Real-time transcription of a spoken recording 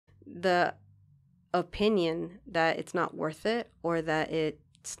the opinion that it's not worth it or that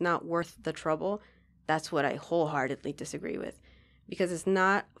it's not worth the trouble, that's what I wholeheartedly disagree with. Because it's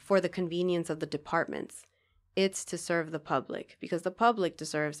not for the convenience of the departments. It's to serve the public, because the public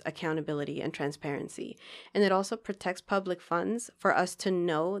deserves accountability and transparency. And it also protects public funds for us to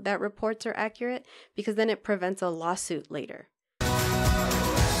know that reports are accurate, because then it prevents a lawsuit later.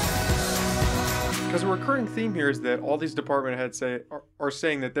 Because a recurring theme here is that all these department heads are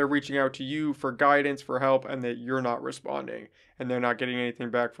saying that they're reaching out to you for guidance, for help, and that you're not responding, and they're not getting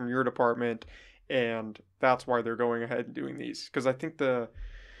anything back from your department, and that's why they're going ahead and doing these. Because I think the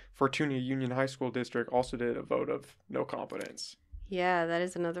Fortuna Union High School District also did a vote of no confidence. Yeah, that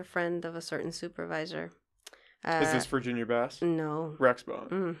is another friend of a certain supervisor. Is this Virginia Bass? No.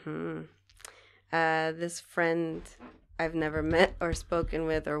 Rexbone. This friend I've never met or spoken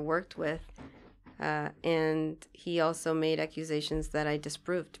with or worked with. And he also made accusations that I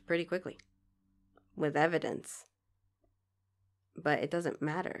disproved pretty quickly with evidence. But it doesn't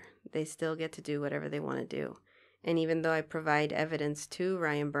matter. They still get to do whatever they want to do. And even though I provide evidence to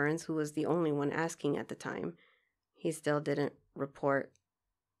Ryan Burns, who was the only one asking at the time, he still didn't report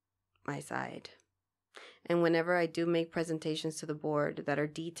my side. And whenever I do make presentations to the board that are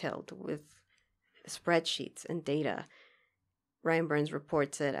detailed with spreadsheets and data, Ryan Burns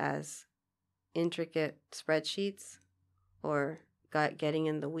reports it as intricate spreadsheets or getting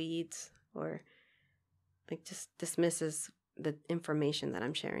in the weeds, or like just dismisses the information that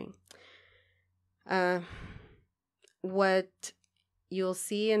I'm sharing. What you'll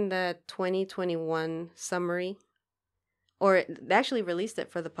see in the 2021 summary, or they actually released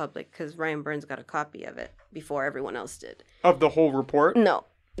it for the public because Ryan Burns got a copy of it before everyone else did. Of the whole report? No,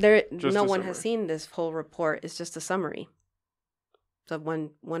 no one has seen this whole report. It's just a summary. It's a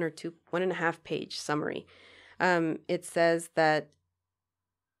 1.5 page summary. It says that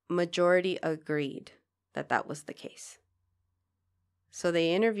majority agreed that was the case. So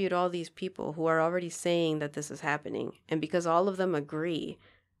they interviewed all these people who are already saying that this is happening. And because all of them agree,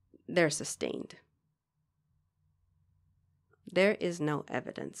 they're sustained. There is no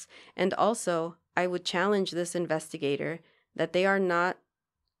evidence. And also, I would challenge this investigator that they are not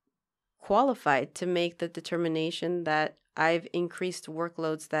qualified to make the determination that I've increased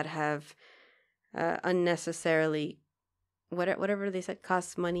workloads that have unnecessarily, whatever they said,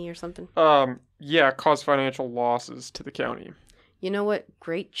 costs money or something. Yeah, cause financial losses to the county. You know what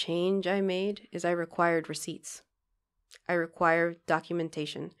great change I made is I required receipts. I require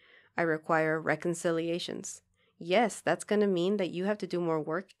documentation. I require reconciliations. Yes, that's going to mean that you have to do more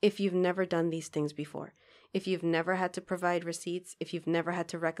work if you've never done these things before. If you've never had to provide receipts, if you've never had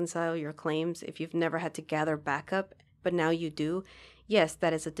to reconcile your claims, if you've never had to gather backup, but now you do, yes,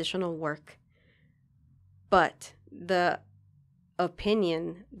 that is additional work. But the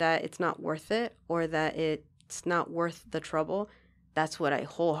opinion that it's not worth it or that it's not worth the trouble, that's what I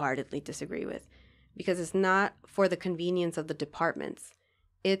wholeheartedly disagree with. Because it's not for the convenience of the departments.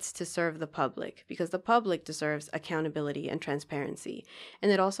 It's to serve the public, because the public deserves accountability and transparency. And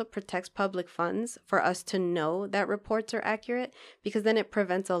it also protects public funds for us to know that reports are accurate, because then it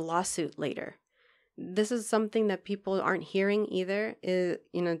prevents a lawsuit later. This is something that people aren't hearing either, is,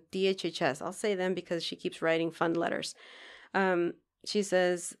 DHHS. I'll say them because she keeps writing fund letters. She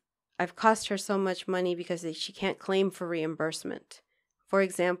says, I've cost her so much money because she can't claim for reimbursement. For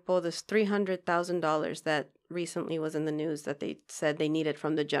example, this $300,000 that recently was in the news that they said they needed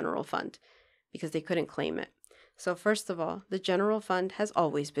from the general fund because they couldn't claim it. So first of all, the general fund has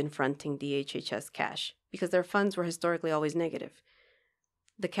always been fronting DHHS cash because their funds were historically always negative.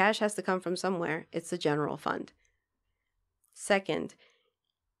 The cash has to come from somewhere. It's the general fund. Second,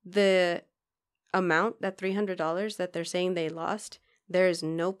 the amount, that $300 that they're saying they lost, there is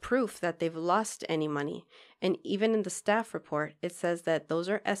no proof that they've lost any money. And even in the staff report, it says that those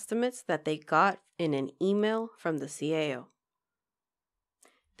are estimates that they got in an email from the CAO.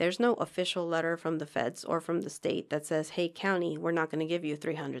 There's no official letter from the feds or from the state that says, hey, county, we're not going to give you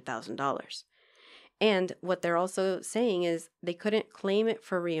 $300,000. And what they're also saying is they couldn't claim it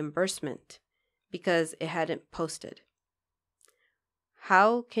for reimbursement because it hadn't posted.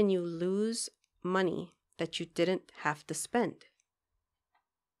 How can you lose money that you didn't have to spend?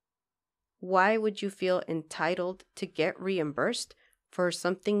 Why would you feel entitled to get reimbursed for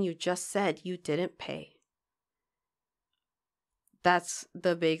something you just said you didn't pay? That's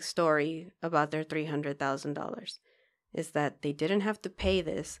the big story about their $300,000, is that they didn't have to pay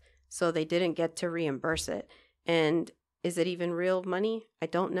this, so they didn't get to reimburse it. And is it even real money? I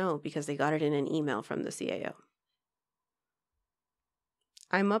don't know, because they got it in an email from the CAO.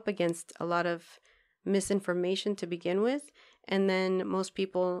 I'm up against a lot of misinformation to begin with, and then most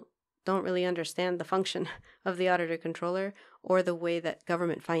people don't really understand the function of the auditor controller or the way that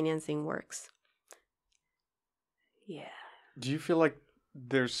government financing works. Yeah. Do you feel like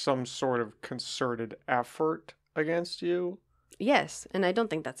there's some sort of concerted effort against you? Yes, and I don't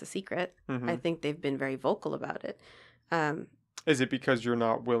think that's a secret. I Mm-hmm. think they've been very vocal about it. Um, Is it because you're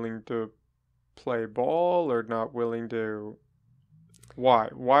not willing to play ball or not willing to? Why?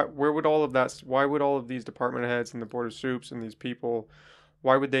 Why? Where would all of that? Why would all of these department heads and the board of soups and these people?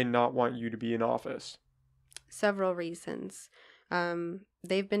 Why would they not want you to be in office? Several reasons.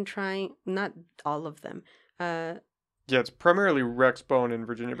 They've been trying, not all of them. Uh, Yeah, it's primarily Rex Bone and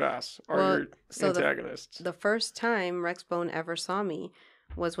Virginia Bass are well, your so antagonists. the first time Rex Bone ever saw me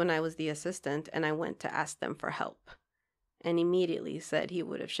was when I was the assistant, and I went to ask them for help, and immediately said he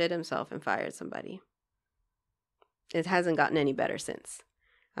would have shit himself and fired somebody. It hasn't gotten any better since.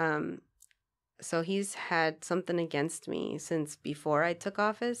 Um, so he's had something against me since before I took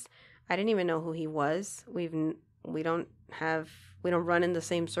office. I didn't even know who he was. We don't run in the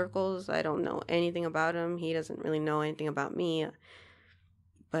same circles. I don't know anything about him. He doesn't really know anything about me,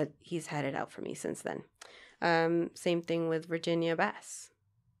 but he's had it out for me since then. Same thing with Virginia Bass.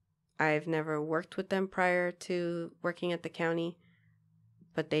 I've never worked with them prior to working at the county,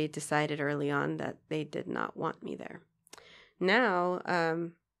 but they decided early on that they did not want me there. Now,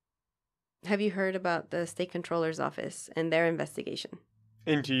 have you heard about the state controller's office and their investigation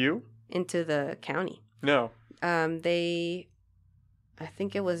Into you? into the county? No. I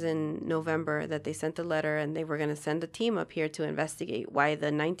think it was in November that they sent a letter, and they were going to send a team up here to investigate why the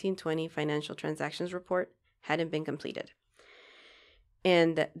 1920 financial transactions report hadn't been completed.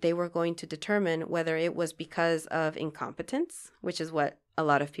 And they were going to determine whether it was because of incompetence, which is what a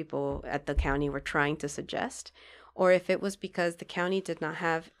lot of people at the county were trying to suggest, or if it was because the county did not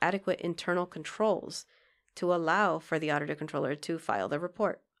have adequate internal controls to allow for the auditor controller to file the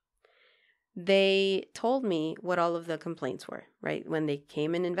report. They told me what all of the complaints were, right? When they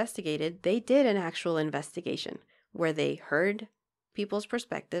came and investigated, they did an actual investigation where they heard people's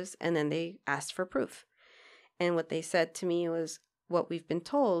perspectives and then they asked for proof. And what they said to me was, what we've been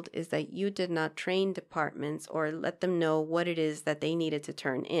told is that you did not train departments or let them know what it is that they needed to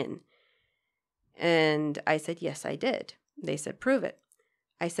turn in. And I said, yes, I did. They said, prove it.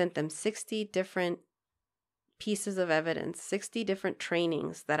 I sent them 60 different pieces of evidence, 60 different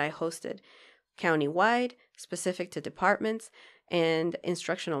trainings that I hosted, countywide, specific to departments, and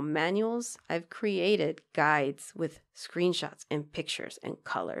instructional manuals. I've created guides with screenshots and pictures and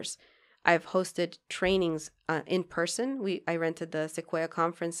colors. I've hosted trainings in person. I rented the Sequoia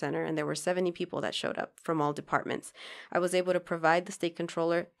Conference Center, and there were 70 people that showed up from all departments. I was able to provide the state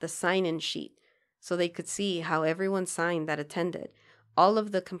controller the sign-in sheet so they could see how everyone signed that attended. All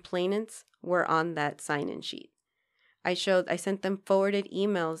of the complainants were on that sign-in sheet. I sent them forwarded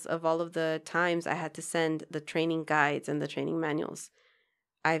emails of all of the times I had to send the training guides and the training manuals.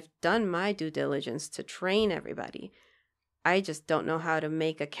 I've done my due diligence to train everybody. I just don't know how to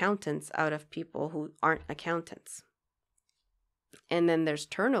make accountants out of people who aren't accountants. And then there's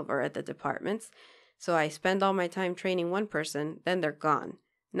turnover at the departments. So I spend all my time training one person, then they're gone.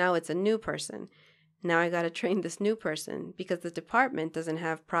 Now it's a new person. Now I got to train this new person because the department doesn't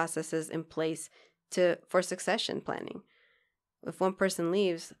have processes in place for succession planning. If one person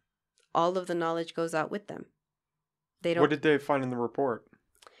leaves, all of the knowledge goes out with them. What did they find in the report?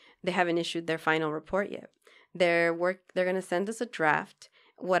 They haven't issued their final report yet. They're going to send us a draft.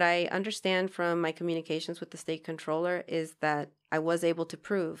 What I understand from my communications with the state controller is that I was able to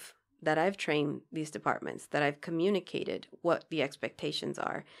prove that I've trained these departments, that I've communicated what the expectations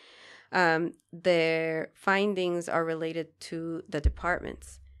are. Their findings are related to the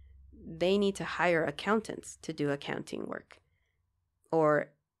departments. They need to hire accountants to do accounting work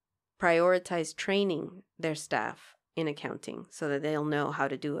or prioritize training their staff in accounting so that they'll know how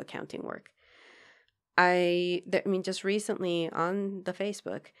to do accounting work. Just recently on the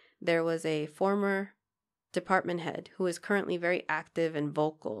Facebook, there was a former department head who is currently very active and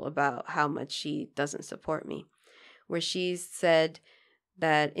vocal about how much she doesn't support me, where she said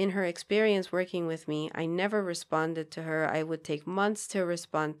that in her experience working with me, I never responded to her. I would take months to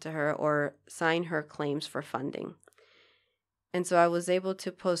respond to her or sign her claims for funding. And so I was able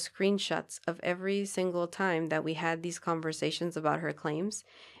to post screenshots of every single time that we had these conversations about her claims.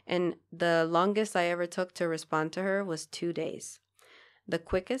 And the longest I ever took to respond to her was 2 days. The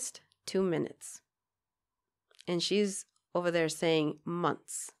quickest, 2 minutes. And she's over there saying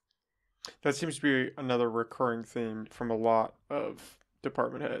months. That seems to be another recurring theme from a lot of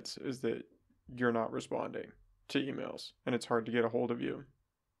department heads, is that you're not responding to emails and it's hard to get a hold of you.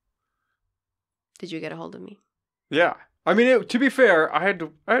 Did you get a hold of me? Yeah. I mean, to be fair, I had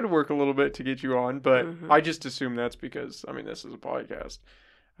to work a little bit to get you on, but Mm-hmm. I just assume that's because I mean this is a podcast.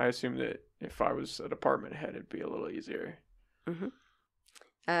 I assume that if I was a department head, it'd be a little easier.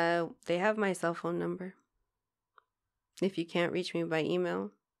 Mm-hmm. They have my cell phone number. If you can't reach me by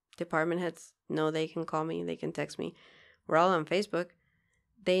email, department heads know they can call me, they can text me. We're all on Facebook.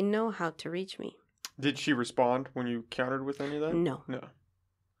 They know how to reach me. Did she respond when you countered with any of that? No. No.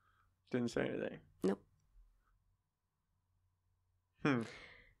 Didn't say anything. Nope. Hmm.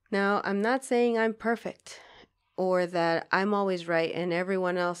 Now, I'm not saying I'm perfect or that I'm always right and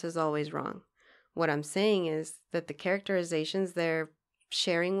everyone else is always wrong. What I'm saying is that the characterizations they're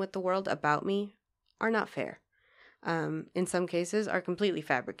sharing with the world about me are not fair. In some cases are completely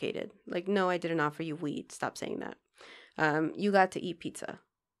fabricated. Like, no, I didn't offer you weed. Stop saying that. You got to eat pizza.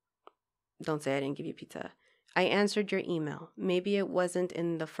 Don't say I didn't give you pizza. I answered your email. Maybe it wasn't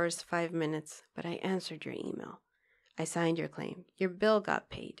in the first 5 minutes, but I answered your email. I signed your claim. Your bill got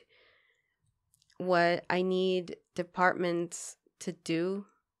paid. What I need departments to do,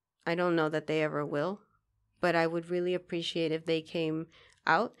 I don't know that they ever will, but I would really appreciate if they came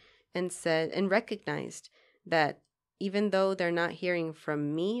out and said and recognized that even though they're not hearing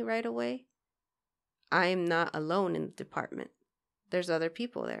from me right away, I'm not alone in the department. There's other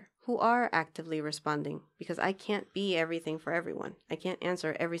people there who are actively responding because I can't be everything for everyone. I can't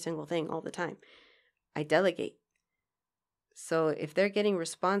answer every single thing all the time. I delegate. So if they're getting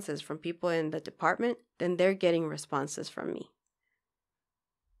responses from people in the department, then they're getting responses from me.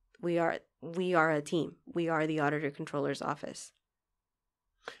 We are a team. We are the Auditor Controller's Office.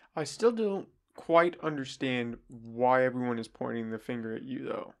 I still don't quite understand why everyone is pointing the finger at you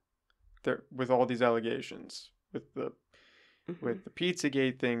though. With all these allegations, with the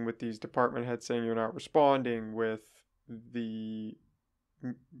Pizzagate thing, with these department heads saying you're not responding, with the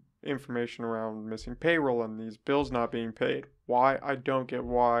information around missing payroll and these bills not being paid. Why? I don't get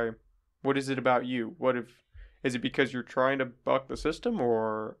why. What is it about you? Is it because you're trying to buck the system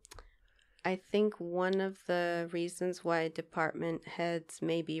or? I think one of the reasons why department heads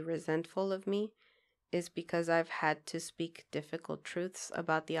may be resentful of me is because I've had to speak difficult truths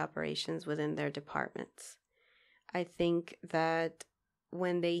about the operations within their departments. I think that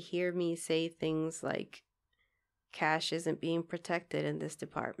when they hear me say things like, cash isn't being protected in this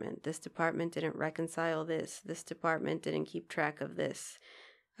department didn't reconcile this department didn't keep track of this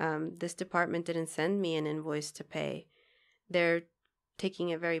department didn't send me an invoice to pay, they're taking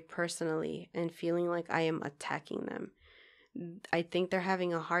it very personally and feeling like I am attacking them. I think they're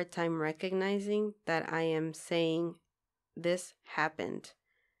having a hard time recognizing that I am saying this happened,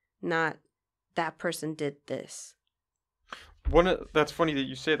 not that person did this. That's funny that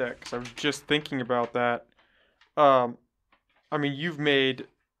you say that because I was just thinking about that. I mean, you've made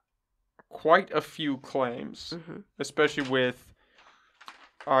quite a few claims, especially with,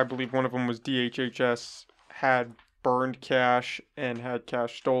 I believe one of them was DHHS had burned cash and had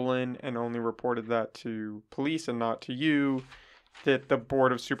cash stolen and only reported that to police and not to you, that the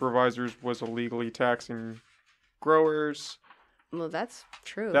Board of Supervisors was illegally taxing growers. Well, that's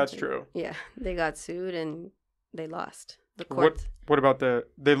true. That's true. Yeah, they got sued and they lost. The court. What about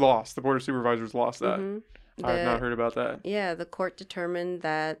they lost? The Board of Supervisors lost that. Mm-hmm. I have not heard about that. Yeah, the court determined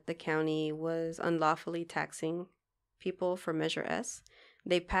that the county was unlawfully taxing people for Measure S.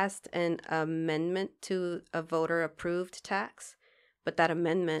 They passed an amendment to a voter-approved tax, but that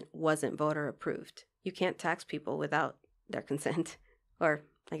amendment wasn't voter-approved. You can't tax people without their consent, or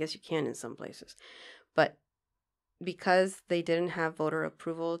I guess you can in some places. But because they didn't have voter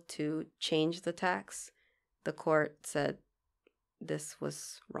approval to change the tax, the court said this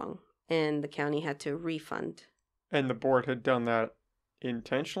was wrong, and the county had to refund. And the board had done that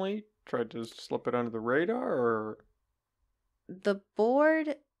intentionally? Tried to slip it under the radar, or? The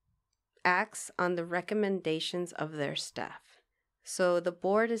board acts on the recommendations of their staff. So the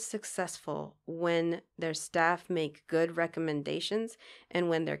board is successful when their staff make good recommendations and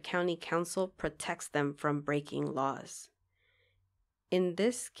when their county council protects them from breaking laws. In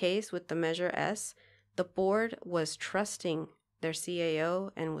this case with the Measure S, the board was trusting their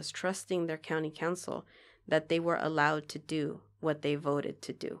CAO and was trusting their county council that they were allowed to do what they voted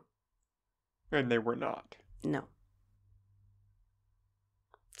to do. And they were not. No.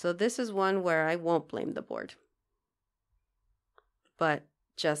 So this is one where I won't blame the board. But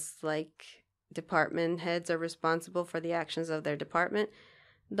just like department heads are responsible for the actions of their department,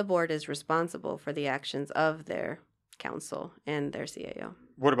 the board is responsible for the actions of their council and their CAO.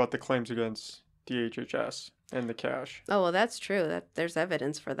 What about the claims against DHHS and the cash? Oh, well, that's true. There's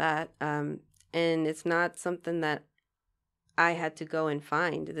evidence for that. And it's not something that I had to go and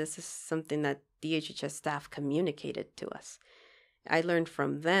find. This is something that DHHS staff communicated to us. I learned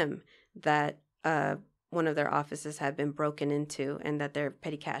from them that one of their offices had been broken into and that their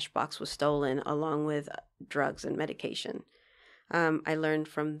petty cash box was stolen along with drugs and medication. I learned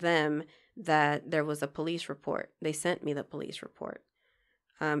from them that there was a police report. They sent me the police report.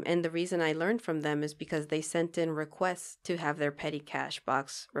 And the reason I learned from them is because they sent in requests to have their petty cash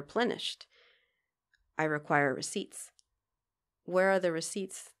box replenished. I require receipts. Where are the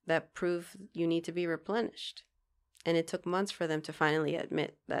receipts that prove you need to be replenished? And it took months for them to finally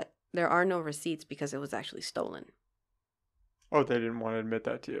admit that there are no receipts because it was actually stolen. Oh, they didn't want to admit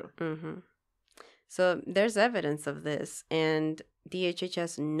that to you. Mm-hmm. So there's evidence of this, and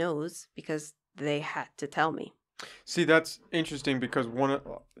DHHS knows because they had to tell me. See, that's interesting because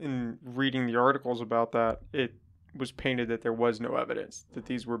in reading the articles about that, it was painted that there was no evidence, that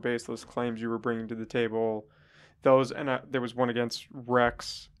these were baseless claims you were bringing to the table. There was one against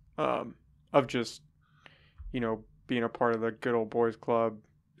Rex of just, being a part of the good old boys club,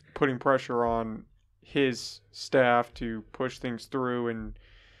 putting pressure on his staff to push things through and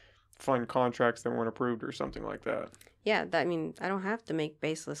fund contracts that weren't approved or something like that. Yeah, I don't have to make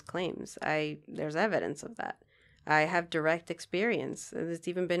baseless claims. There's evidence of that. I have direct experience. It's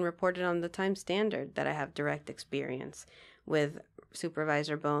even been reported on the Times Standard that I have direct experience with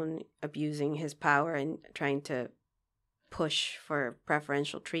Supervisor Bone abusing his power and trying to push for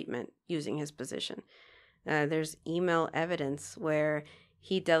preferential treatment using his position. There's email evidence where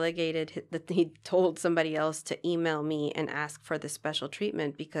he he told somebody else to email me and ask for the special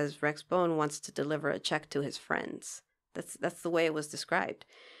treatment because Rex Bone wants to deliver a check to his friends. That's the way it was described.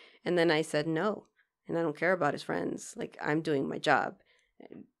 And then I said no. And I don't care about his friends. Like, I'm doing my job.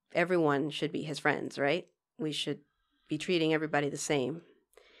 Everyone should be his friends, right? We should be treating everybody the same.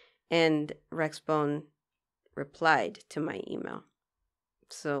 And Rex Bone replied to my email.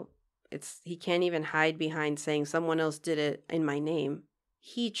 So he can't even hide behind saying someone else did it in my name.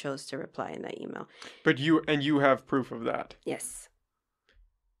 He chose to reply in that email. But you have proof of that. Yes.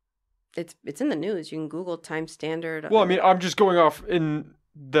 It's in the news. You can Google Times Standard. Well, I'm just going off in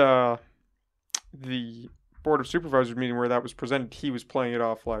the Board of Supervisors meeting where that was presented. He was playing it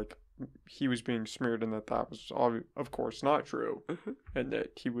off like he was being smeared and that was, of course, not true. Mm-hmm. And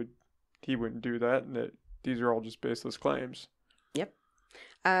that he wouldn't do that and that these are all just baseless claims. Yep.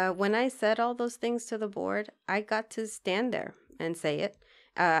 When I said all those things to the board, I got to stand there and say it.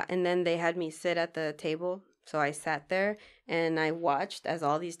 And then they had me sit at the table. So I sat there and I watched as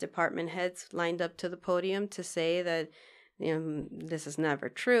all these department heads lined up to the podium to say that, this is never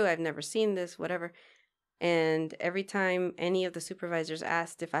true. I've never seen this, whatever. And every time any of the supervisors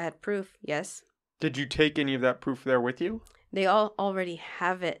asked if I had proof, yes. Did you take any of that proof there with you? They all already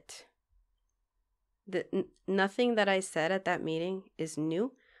have it. Nothing that I said at that meeting is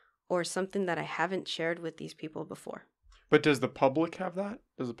new or something that I haven't shared with these people before. But does the public have that?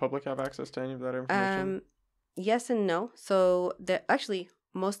 Does the public have access to any of that information? Yes and no. So actually,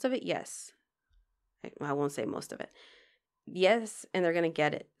 most of it, yes. I won't say most of it. Yes, and they're going to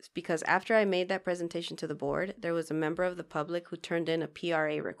get it. Because after I made that presentation to the board, there was a member of the public who turned in a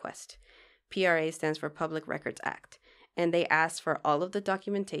PRA request. PRA stands for Public Records Act. And they asked for all of the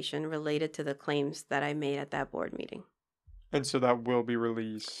documentation related to the claims that I made at that board meeting. And so that will be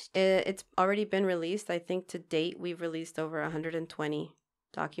released? It's already been released. I think to date, we've released over 120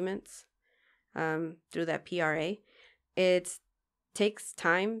 documents through that PRA. It takes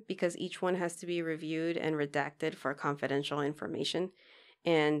time because each one has to be reviewed and redacted for confidential information.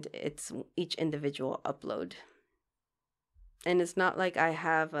 And it's each individual upload. And it's not like I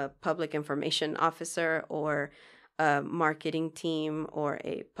have a public information officer or a marketing team or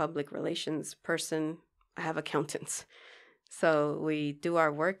a public relations person. I have accountants. So we do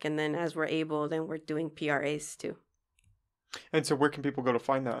our work, and then as we're able, then we're doing PRAs too. And so where can people go to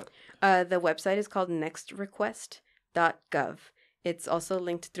find that? The website is called nextrequest.gov. It's also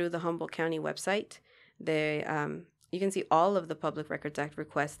linked through the Humboldt County website. You can see all of the Public Records Act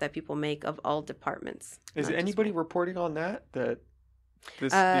requests that people make of all departments. Is anybody reporting on that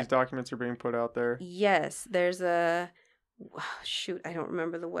these documents are being put out there? Yes, there's I don't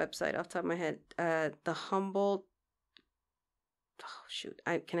remember the website off the top of my head. The Humboldt.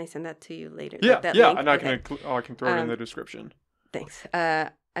 Can I send that to you later? Yeah, link? and I can throw it in the description. Thanks.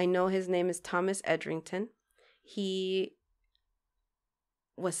 I know his name is Thomas Edrington. He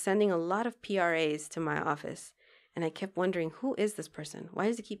was sending a lot of PRAs to my office, and I kept wondering, who is this person? Why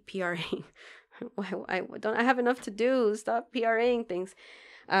does he keep PRAing? Why don't I have enough to do? Stop PRAing things.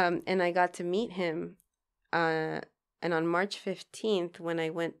 And I got to meet him. And on March 15th, when I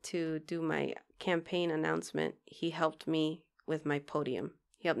went to do my campaign announcement, he helped me with my podium.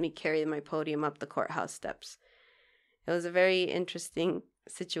 He helped me carry my podium up the courthouse steps. It was a very interesting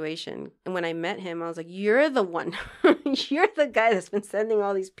situation. And when I met him, I was like, you're the one. You're the guy that's been sending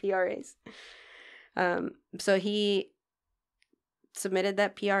all these PRAs. So he submitted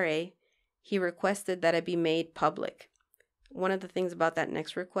that PRA. He requested that it be made public. One of the things about that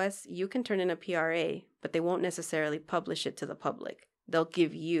next request, you can turn in a PRA, but they won't necessarily publish it to the public. They'll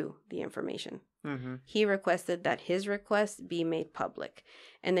give you the information. Mm-hmm. He requested that his request be made public.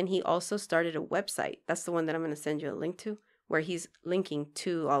 And then he also started a website. That's the one that I'm going to send you a link to, where he's linking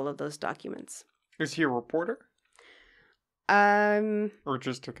to all of those documents. Is he a reporter? Or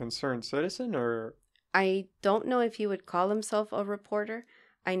just a concerned citizen, or? I don't know if he would call himself a reporter.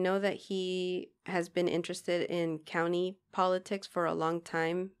 I know that he has been interested in county politics for a long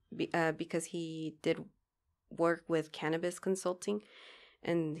time because he did work with cannabis consulting,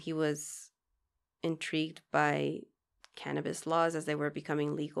 and he was intrigued by cannabis laws as they were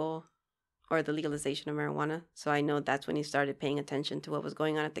becoming legal, or the legalization of marijuana. So I know that's when he started paying attention to what was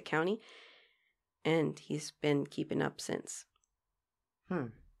going on at the county, and he's been keeping up since. Well,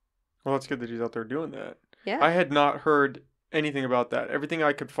 that's good that he's out there doing that. Yeah. I had not heard anything about that. Everything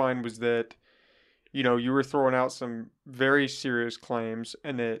I could find was that, you know, you were throwing out some very serious claims,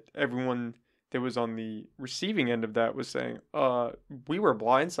 and that everyone that was on the receiving end of that was saying, we were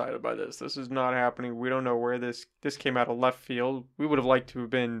blindsided by this. This is not happening. We don't know where this came out of left field. We would have liked to have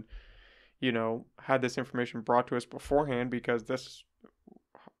been, you know, had this information brought to us beforehand, because this,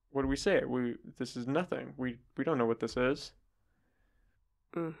 what do we say? This is nothing. We don't know what this is.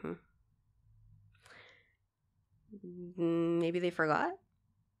 Mm-hmm. Maybe they forgot?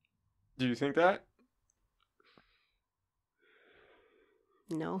 Do you think that?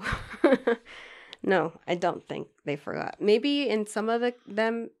 No. No, I don't think they forgot. Maybe in some of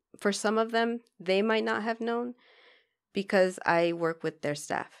for some of them, they might not have known, because I work with their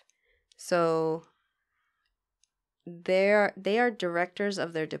staff. So they are directors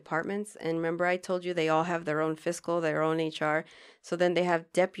of their departments. And remember, I told you they all have their own fiscal, their own HR. So then they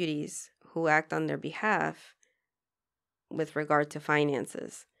have deputies who act on their behalf with regard to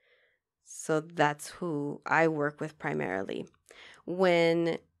finances. So that's who I work with primarily.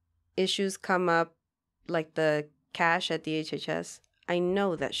 When issues come up, like the cash at DHHS, I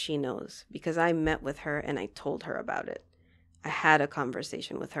know that she knows, because I met with her and I told her about it. I had a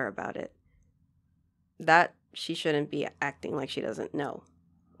conversation with her about it. That she shouldn't be acting like she doesn't know.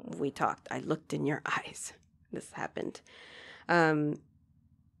 We talked. I looked in your eyes. This happened.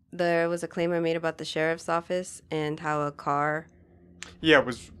 There was a claim I made about the sheriff's office and how a car... Yeah, it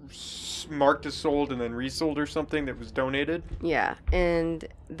was marked as sold and then resold or something that was donated. Yeah, and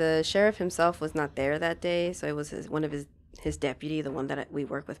the sheriff himself was not there that day, so it was one of his deputy, the one that we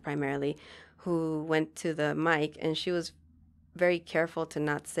work with primarily, who went to the mic, and she was very careful to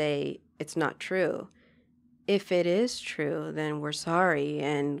not say it's not true. If it is true, then we're sorry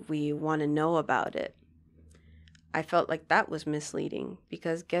and we want to know about it. I felt like that was misleading,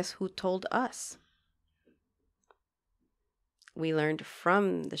 because guess who told us? We learned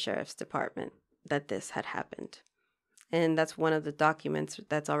from the sheriff's department that this had happened. And that's one of the documents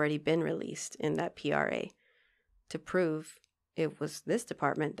that's already been released in that PRA to prove it was this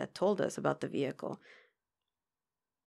department that told us about the vehicle.